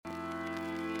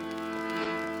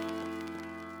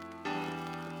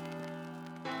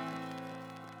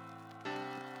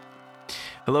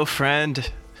Hello,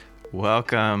 friend.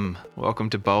 Welcome. Welcome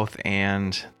to both.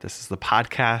 And this is the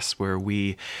podcast where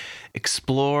we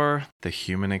explore the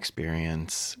human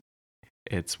experience.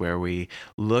 It's where we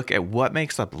look at what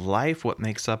makes up life, what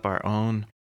makes up our own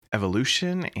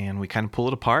evolution, and we kind of pull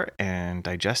it apart and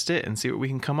digest it and see what we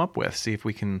can come up with. See if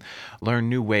we can learn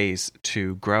new ways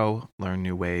to grow, learn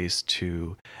new ways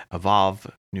to evolve,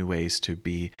 new ways to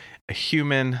be a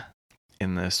human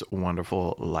in this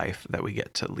wonderful life that we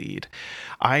get to lead.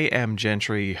 I am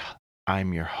Gentry.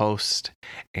 I'm your host,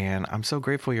 and I'm so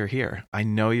grateful you're here. I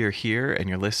know you're here and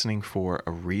you're listening for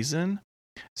a reason,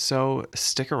 so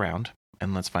stick around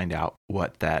and let's find out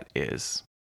what that is.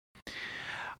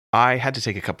 I had to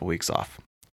take a couple weeks off.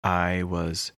 I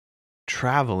was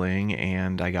traveling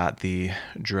and I got the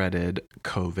dreaded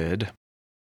COVID,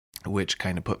 which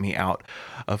kind of put me out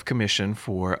of commission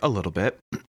for a little bit.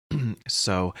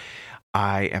 So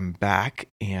I am back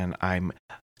and I'm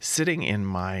sitting in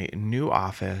my new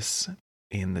office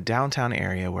in the downtown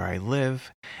area where I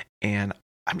live, and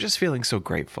I'm just feeling so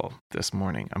grateful this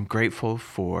morning. I'm grateful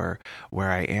for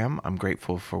where I am. I'm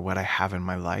grateful for what I have in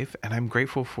my life, and I'm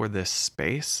grateful for this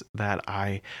space that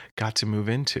I got to move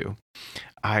into.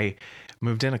 I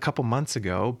moved in a couple months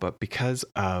ago, but because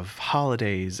of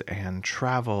holidays and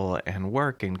travel and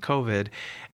work and COVID,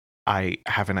 I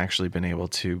haven't actually been able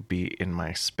to be in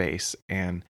my space.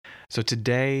 And so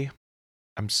today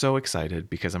I'm so excited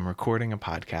because I'm recording a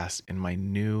podcast in my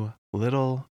new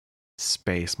little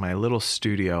space, my little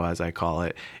studio, as I call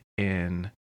it,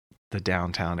 in the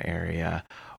downtown area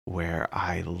where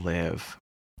I live.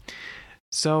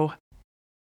 So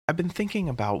I've been thinking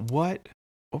about what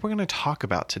we're going to talk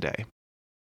about today.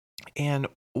 And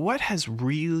what has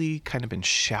really kind of been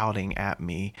shouting at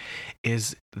me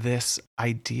is this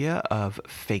idea of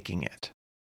faking it.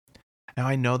 Now,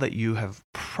 I know that you have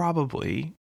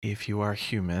probably, if you are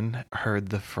human, heard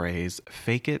the phrase,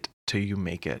 fake it till you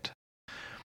make it.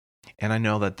 And I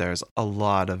know that there's a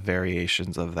lot of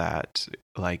variations of that,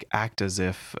 like act as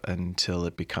if until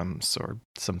it becomes, or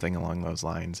something along those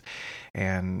lines.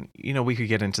 And, we could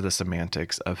get into the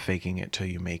semantics of faking it till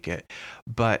you make it.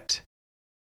 But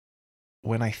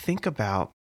when I think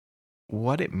about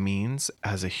what it means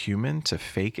as a human to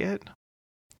fake it,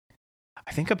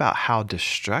 I think about how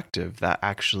destructive that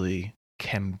actually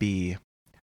can be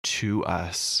to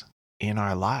us in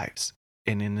our lives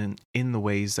and in the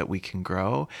ways that we can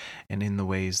grow and in the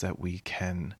ways that we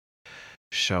can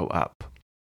show up.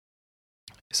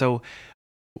 So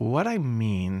what I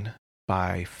mean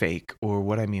by fake, or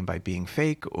what I mean by being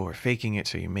fake or faking it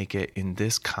till you make it in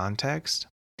this context,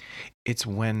 it's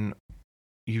when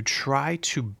you try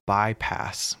to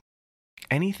bypass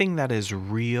anything that is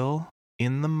real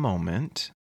in the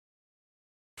moment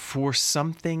for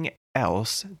something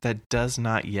else that does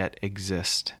not yet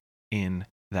exist in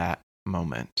that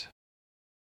moment.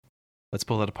 Let's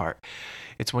pull it apart.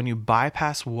 It's when you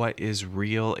bypass what is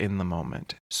real in the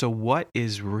moment. So what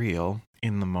is real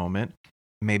in the moment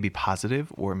may be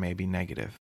positive or may be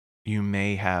negative. You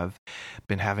may have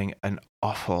been having an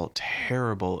awful,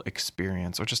 terrible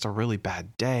experience or just a really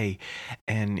bad day,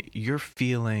 and maybe you're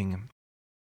feeling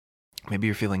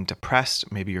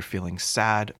depressed, maybe you're feeling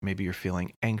sad, maybe you're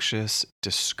feeling anxious,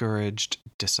 discouraged,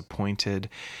 disappointed,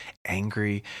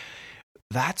 angry.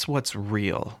 That's what's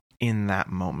real in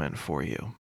that moment for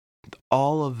you.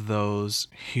 All of those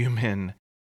human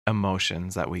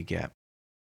emotions that we get.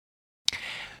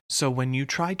 So when you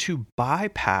try to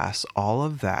bypass all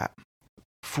of that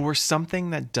for something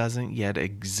that doesn't yet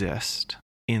exist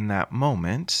in that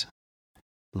moment,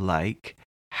 like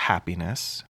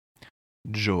happiness,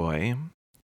 joy,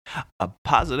 a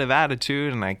positive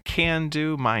attitude, and a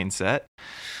can-do mindset,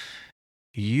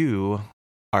 you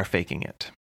are faking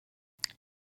it.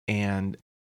 And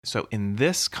so in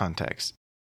this context,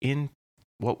 in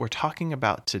what we're talking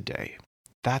about today,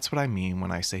 that's what I mean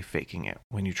when I say faking it.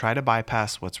 When you try to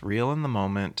bypass what's real in the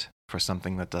moment for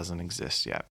something that doesn't exist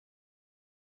yet.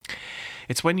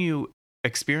 It's when you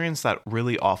experience that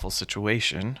really awful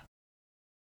situation,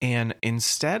 and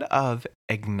instead of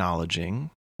acknowledging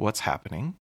what's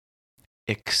happening,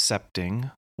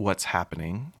 accepting what's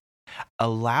happening,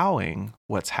 allowing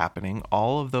what's happening,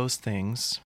 all of those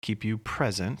things keep you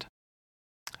present,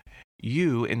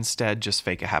 you instead just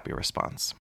fake a happy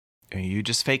response. You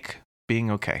just fake being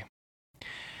okay.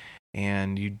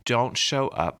 And you don't show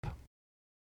up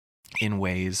in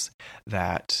ways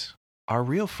that are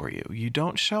real for you. You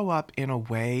don't show up in a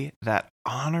way that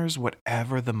honors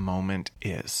whatever the moment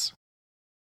is.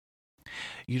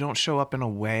 You don't show up in a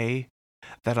way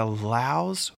that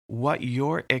allows what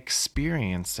you're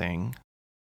experiencing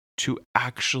to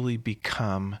actually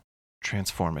become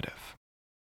transformative.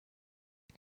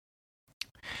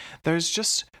 There's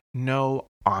just no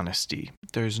honesty.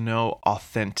 There's no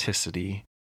authenticity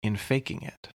in faking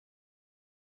it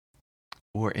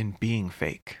or in being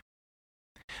fake.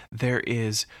 There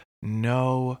is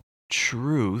no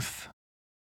truth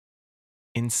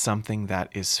in something that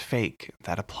is fake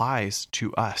that applies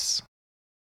to us.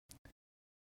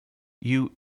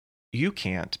 You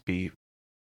can't be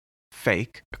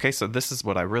fake. Okay, so this is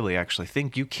what I really actually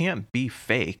think. You can't be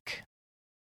fake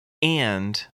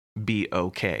and be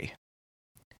okay.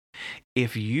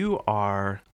 If you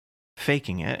are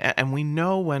faking it, and we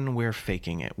know when we're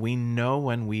faking it, we know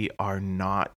when we are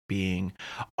not being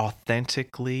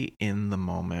authentically in the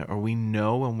moment, or we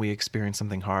know when we experience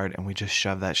something hard and we just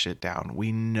shove that shit down.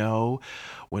 We know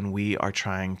when we are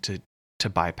trying to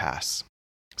bypass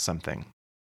something.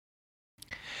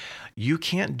 You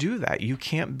can't do that. You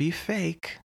can't be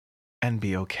fake and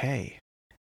be okay.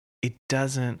 It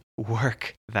doesn't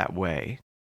work that way.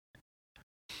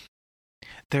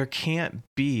 There can't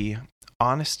be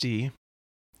honesty,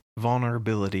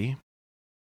 vulnerability,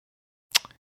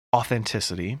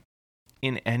 authenticity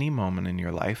in any moment in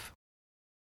your life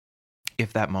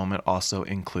if that moment also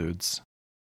includes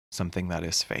something that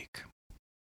is fake.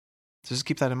 So just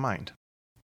keep that in mind.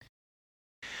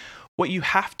 What you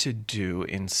have to do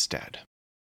instead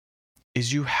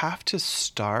is you have to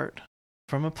start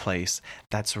from a place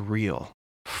that's real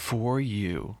for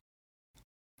you.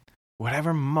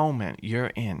 Whatever moment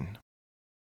you're in,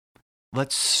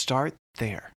 let's start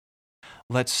there.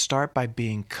 Let's start by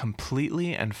being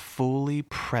completely and fully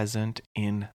present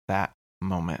in that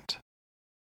moment.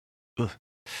 Ugh.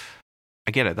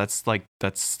 I get it. That's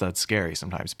scary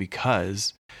sometimes,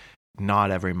 because not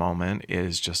every moment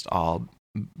is just all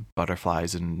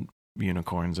butterflies and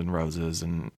unicorns and roses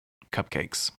and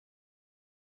cupcakes,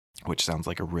 which sounds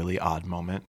like a really odd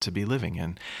moment to be living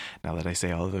in now that I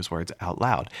say all of those words out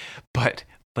loud. But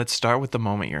let's start with the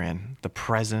moment you're in, the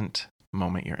present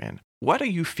moment you're in. What are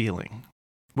you feeling?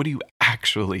 What are you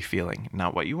actually feeling?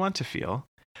 Not what you want to feel,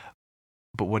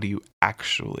 but what are you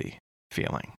actually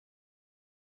feeling?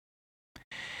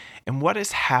 And what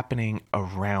is happening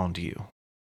around you?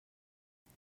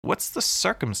 What's the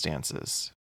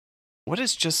circumstances? What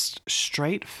is just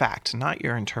straight fact, not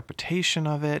your interpretation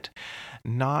of it,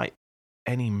 not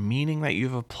any meaning that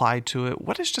you've applied to it?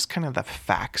 What is just kind of the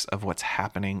facts of what's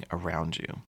happening around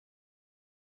you?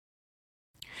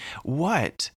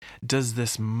 What does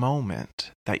this moment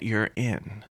that you're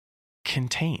in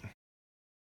contain?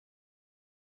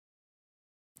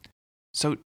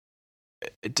 So,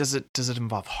 does it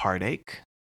involve heartache?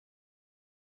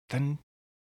 Then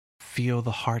feel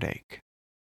the heartache.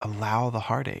 Allow the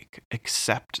heartache.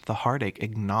 Accept the heartache.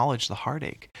 Acknowledge the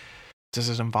heartache. Does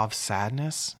it involve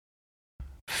sadness?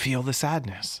 Feel the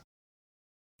sadness.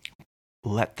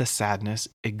 Let the sadness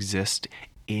exist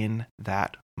in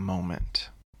that moment.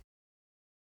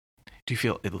 Do you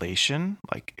feel elation?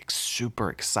 Like super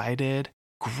excited?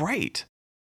 Great.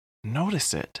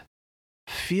 Notice it.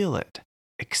 Feel it.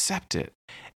 Accept it.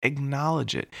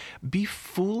 Acknowledge it. Be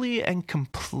fully and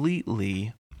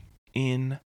completely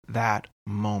in that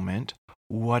moment,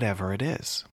 whatever it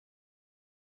is.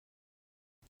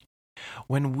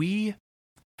 When we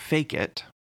fake it,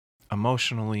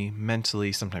 emotionally,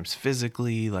 mentally, sometimes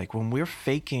physically, like when we're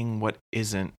faking what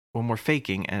isn't, when we're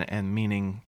faking and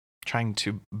meaning trying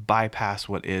to bypass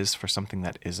what is for something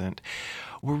that isn't,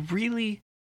 we're really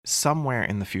somewhere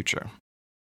in the future.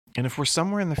 And if we're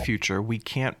somewhere in the future, we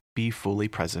can't be fully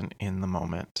present in the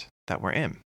moment that we're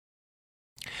in.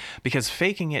 Because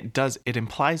faking it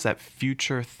implies that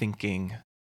future thinking,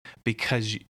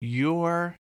 because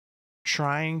you're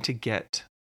trying to get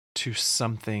to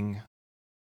something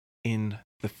in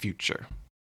the future,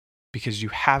 because you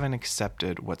haven't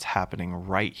accepted what's happening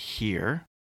right here.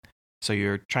 So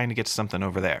you're trying to get to something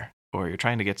over there, or you're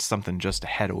trying to get to something just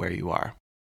ahead of where you are.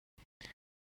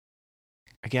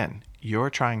 Again, you're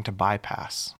trying to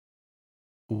bypass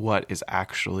what is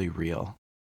actually real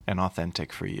and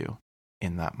authentic for you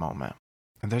in that moment.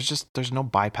 And there's no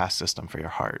bypass system for your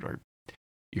heart or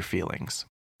your feelings.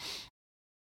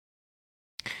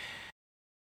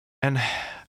 And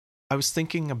I was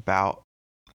thinking about,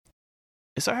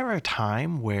 is there ever a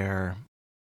time where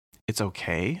it's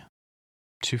okay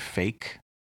to fake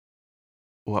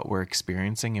what we're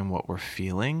experiencing and what we're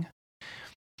feeling?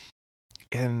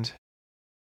 And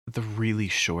the really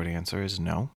short answer is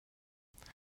no.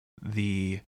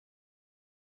 The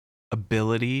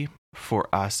ability for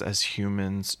us as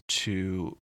humans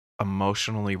to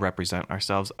emotionally represent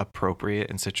ourselves appropriate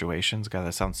in situations. God,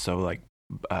 that sounds so like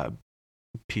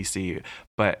PC.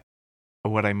 But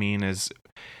what I mean is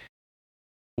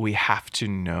we have to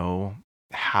know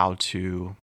how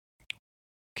to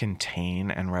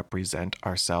contain and represent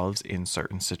ourselves in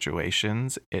certain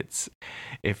situations. It's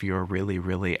if you're really,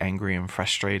 really angry and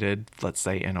frustrated, let's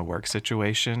say in a work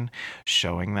situation,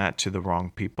 showing that to the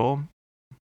wrong people,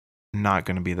 not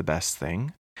going to be the best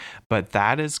thing. But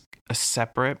that is a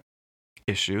separate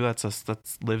issue.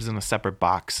 That lives in a separate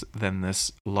box than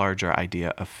this larger idea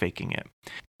of faking it.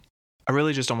 I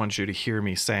really just don't want you to hear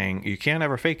me saying you can't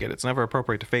ever fake it. It's never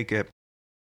appropriate to fake it,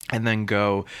 and then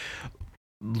go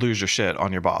lose your shit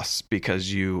on your boss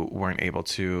because you weren't able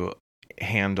to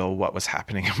handle what was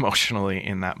happening emotionally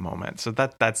in that moment. So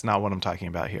that's not what I'm talking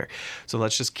about here. So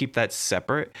let's just keep that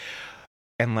separate,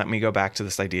 and let me go back to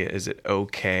this idea. Is it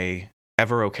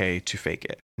ever okay to fake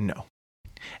it? No.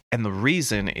 And the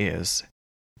reason is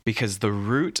because the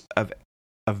root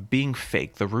of being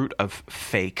fake, the root of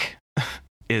fake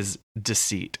is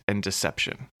deceit and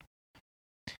deception.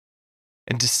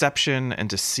 And deception and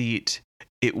deceit,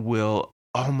 it will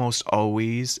almost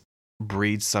always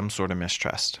breed some sort of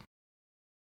mistrust.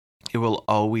 It will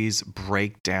always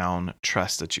break down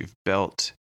trust that you've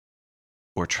built,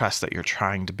 or trust that you're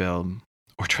trying to build,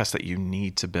 or trust that you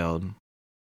need to build.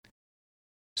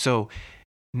 So,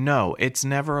 no, it's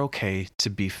never okay to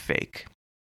be fake.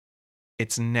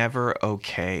 It's never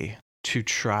okay to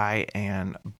try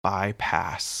and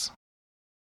bypass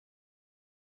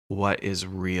what is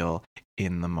real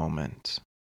in the moment.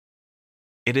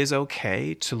 It is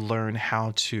okay to learn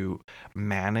how to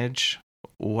manage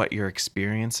what you're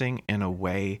experiencing in a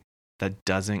way that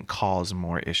doesn't cause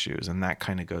more issues. And that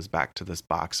kind of goes back to this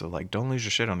box of like, don't lose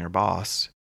your shit on your boss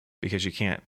because you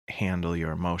can't handle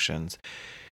your emotions.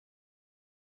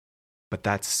 But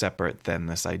that's separate than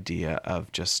this idea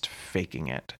of just faking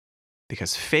it.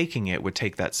 Because faking it would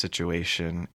take that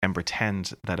situation and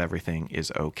pretend that everything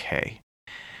is okay.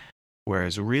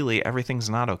 Whereas really, everything's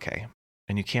not okay.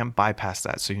 And you can't bypass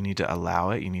that. So you need to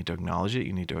allow it. You need to acknowledge it.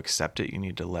 You need to accept it. You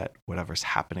need to let whatever's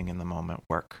happening in the moment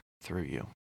work through you.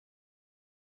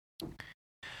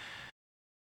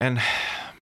 And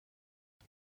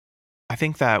I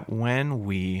think that when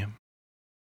we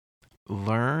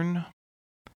learn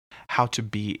how to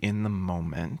be in the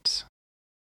moment,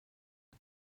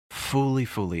 fully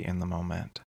in the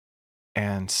moment,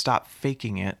 and stop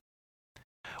faking it,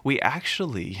 we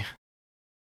actually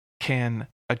can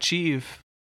achieve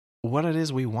what it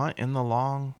is we want in the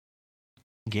long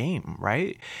game,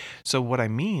 right? So what I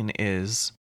mean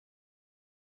is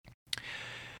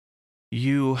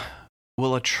you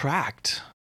will attract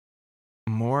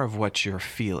more of what you're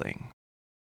feeling.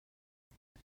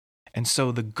 And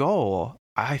so the goal,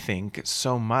 I think,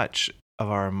 so much of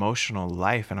our emotional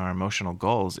life and our emotional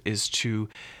goals is to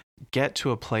get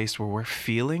to a place where we're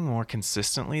feeling more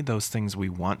consistently those things we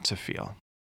want to feel.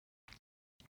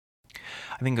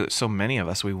 I think that so many of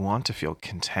us, we want to feel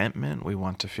contentment, we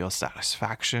want to feel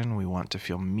satisfaction, we want to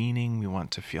feel meaning, we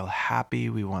want to feel happy,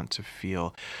 we want to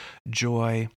feel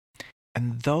joy.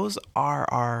 And those are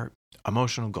our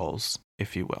emotional goals,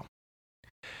 if you will.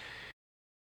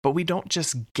 But we don't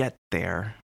just get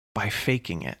there by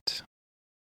faking it.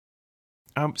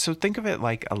 So think of it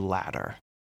like a ladder.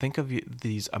 Think of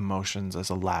these emotions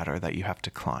as a ladder that you have to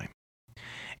climb.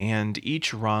 And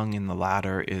each rung in the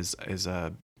ladder is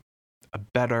a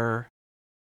better,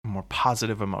 more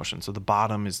positive emotion. So the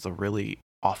bottom is the really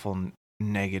awful,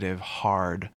 negative,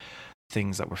 hard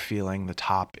things that we're feeling. The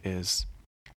top is,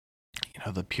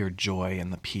 the pure joy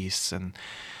and the peace.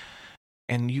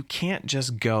 And you can't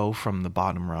just go from the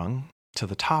bottom rung to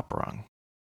the top rung.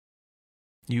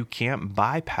 You can't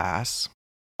bypass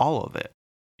all of it.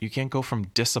 You can't go from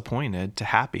disappointed to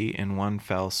happy in one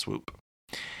fell swoop.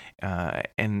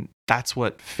 And that's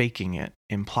what faking it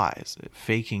implies.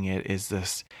 Faking it is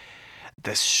this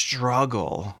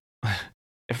struggle.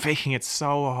 Faking it's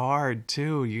so hard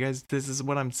too. You guys, this is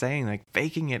what I'm saying. Like,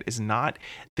 faking it is not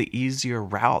the easier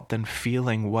route than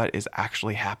feeling what is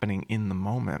actually happening in the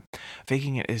moment.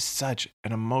 Faking it is such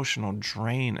an emotional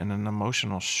drain and an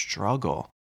emotional struggle,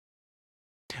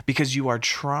 because you are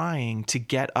trying to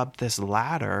get up this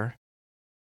ladder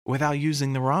without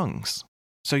using the rungs.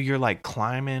 So you're like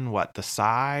climbing the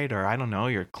side, or I don't know,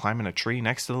 you're climbing a tree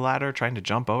next to the ladder, trying to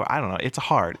jump over. I don't know. It's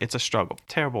hard. It's a struggle.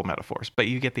 Terrible metaphors, but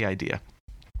you get the idea.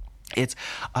 It's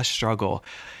a struggle,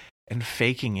 and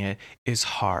faking it is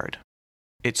hard.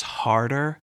 It's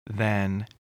harder than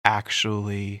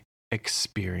actually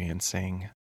experiencing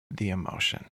the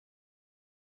emotion.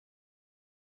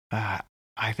 I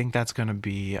think that's going to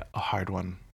be a hard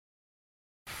one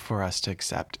for us to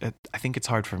accept. I think it's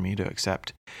hard for me to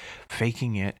accept.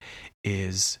 Faking it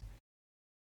it's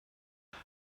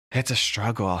a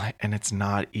struggle, and it's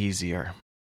not easier.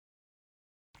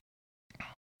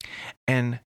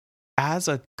 And as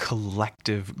a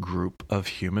collective group of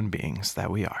human beings that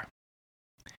we are,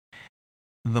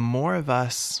 the more of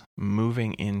us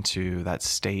moving into that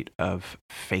state of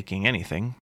faking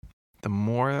anything, the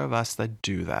more of us that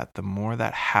do that, the more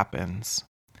that happens,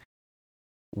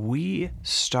 we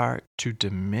start to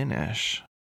diminish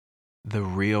the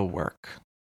real work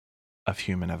of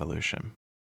human evolution.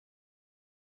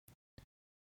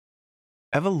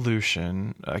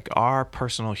 Evolution, like our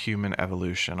personal human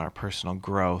evolution, our personal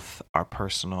growth, our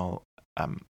personal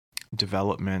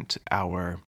development,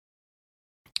 our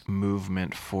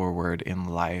movement forward in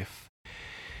life,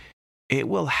 it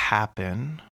will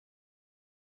happen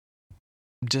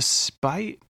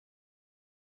despite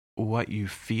what you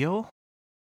feel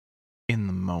in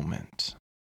the moment.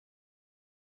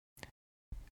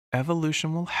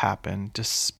 Evolution will happen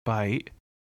despite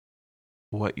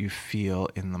what you feel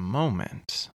in the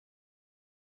moment.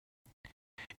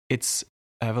 It's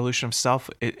evolution of self.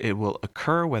 It will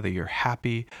occur whether you're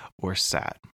happy or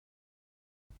sad.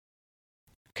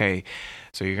 Okay,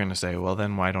 so you're going to say, well,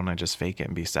 then why don't I just fake it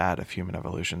and be sad if human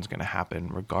evolution is going to happen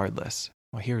regardless?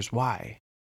 Well, here's why.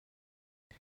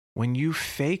 When you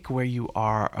fake where you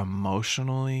are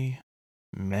emotionally,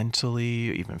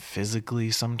 mentally, even physically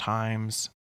sometimes,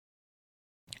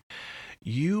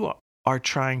 you are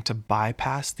trying to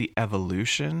bypass the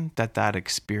evolution that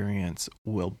experience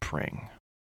will bring.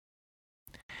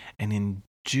 And in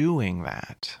doing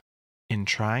that, in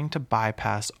trying to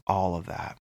bypass all of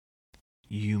that,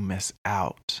 you miss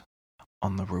out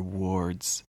on the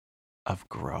rewards of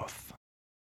growth.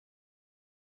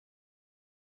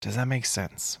 Does that make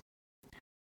sense?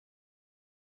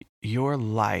 Your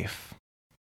life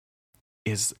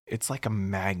it's like a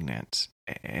magnet,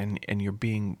 and you're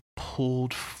being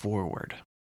pulled forward,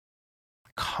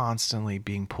 constantly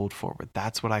being pulled forward.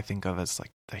 That's what I think of as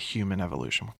like the human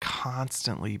evolution. We're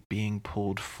constantly being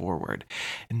pulled forward.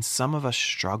 And some of us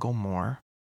struggle more.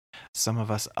 Some of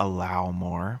us allow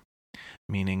more,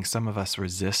 meaning some of us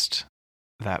resist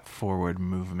that forward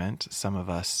movement. Some of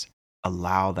us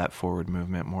allow that forward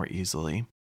movement more easily.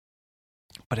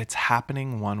 But it's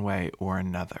happening one way or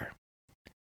another.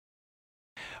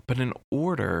 But in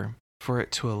order for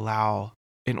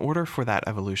that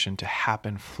evolution to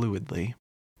happen fluidly,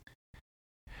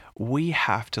 we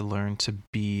have to learn to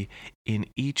be in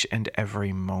each and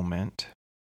every moment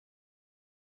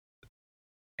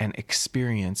and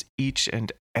experience each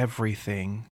and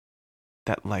everything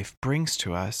that life brings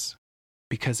to us,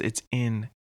 because it's in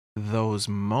those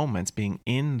moments, being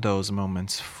in those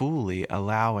moments fully,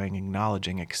 allowing,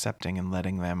 acknowledging, accepting, and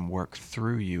letting them work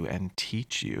through you and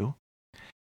teach you,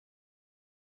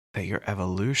 that your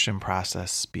evolution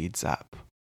process speeds up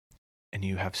and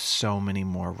you have so many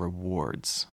more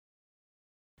rewards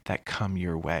that come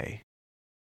your way.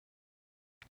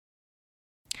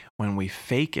 When we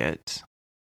fake it,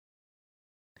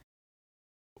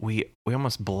 we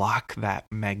almost block that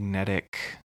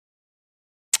magnetic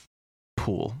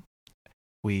pull.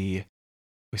 We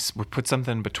put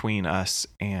something between us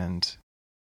and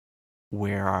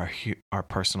where our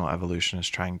personal evolution is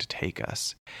trying to take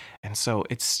us. And so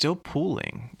it's still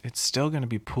pulling. It's still going to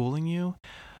be pulling you.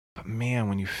 But man,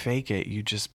 when you fake it, you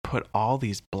just put all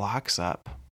these blocks up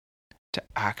to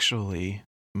actually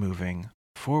moving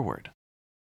forward.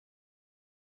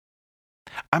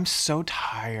 I'm so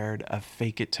tired of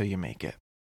fake it till you make it.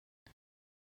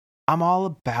 I'm all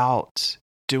about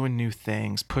doing new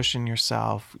things, pushing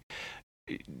yourself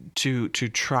to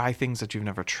try things that you've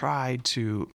never tried,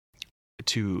 to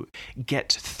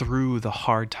get through the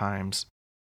hard times,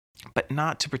 but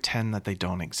not to pretend that they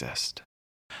don't exist.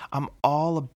 I'm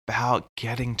all about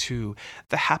getting to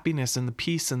the happiness and the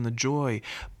peace and the joy,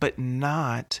 but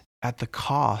not at the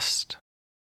cost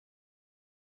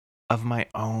of my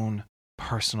own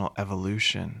personal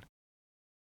evolution.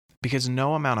 Because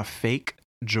no amount of fake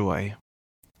joy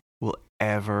will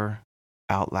ever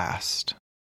outlast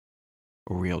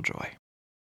real joy.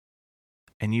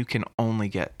 And you can only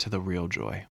get to the real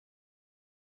joy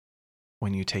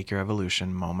when you take your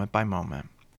evolution moment by moment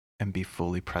and be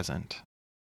fully present,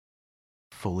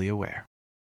 fully aware,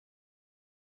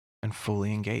 and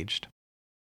fully engaged.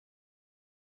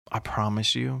 I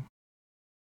promise you,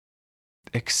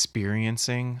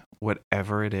 experiencing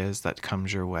whatever it is that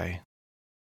comes your way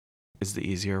is the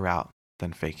easier route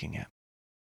than faking it.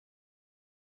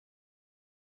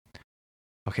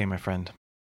 Okay, my friend,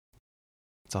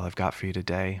 that's all I've got for you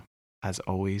today. As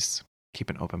always, keep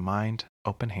an open mind,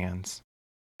 open hands,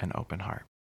 and open heart.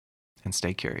 And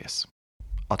stay curious.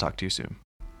 I'll talk to you soon.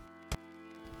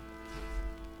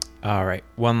 All right,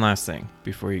 one last thing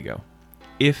before you go.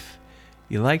 If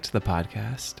you liked the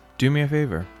podcast, do me a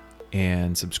favor.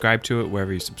 and subscribe to it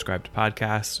wherever you subscribe to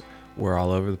podcasts. We're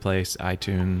all over the place,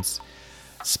 iTunes,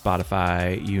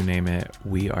 Spotify, you name it,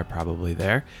 we are probably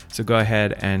there. So go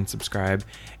ahead and subscribe,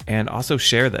 and also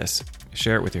share this.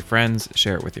 Share it with your friends,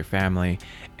 share it with your family,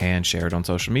 and share it on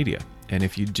social media. And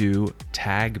if you do,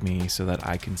 tag me so that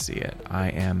I can see it. I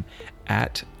am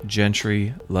at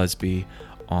Gentry Lusby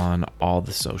on all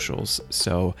the socials.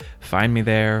 So find me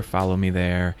there, follow me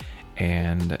there,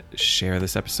 and share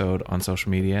this episode on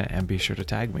social media, and be sure to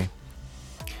tag me.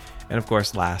 And of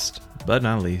course, last but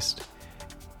not least,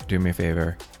 do me a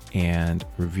favor and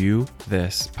review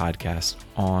this podcast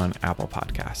on Apple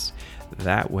Podcasts.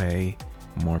 That way,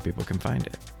 more people can find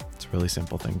it. It's a really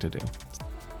simple thing to do.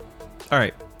 All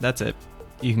right, that's it.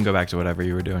 You can go back to whatever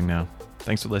you were doing now.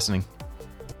 Thanks for listening.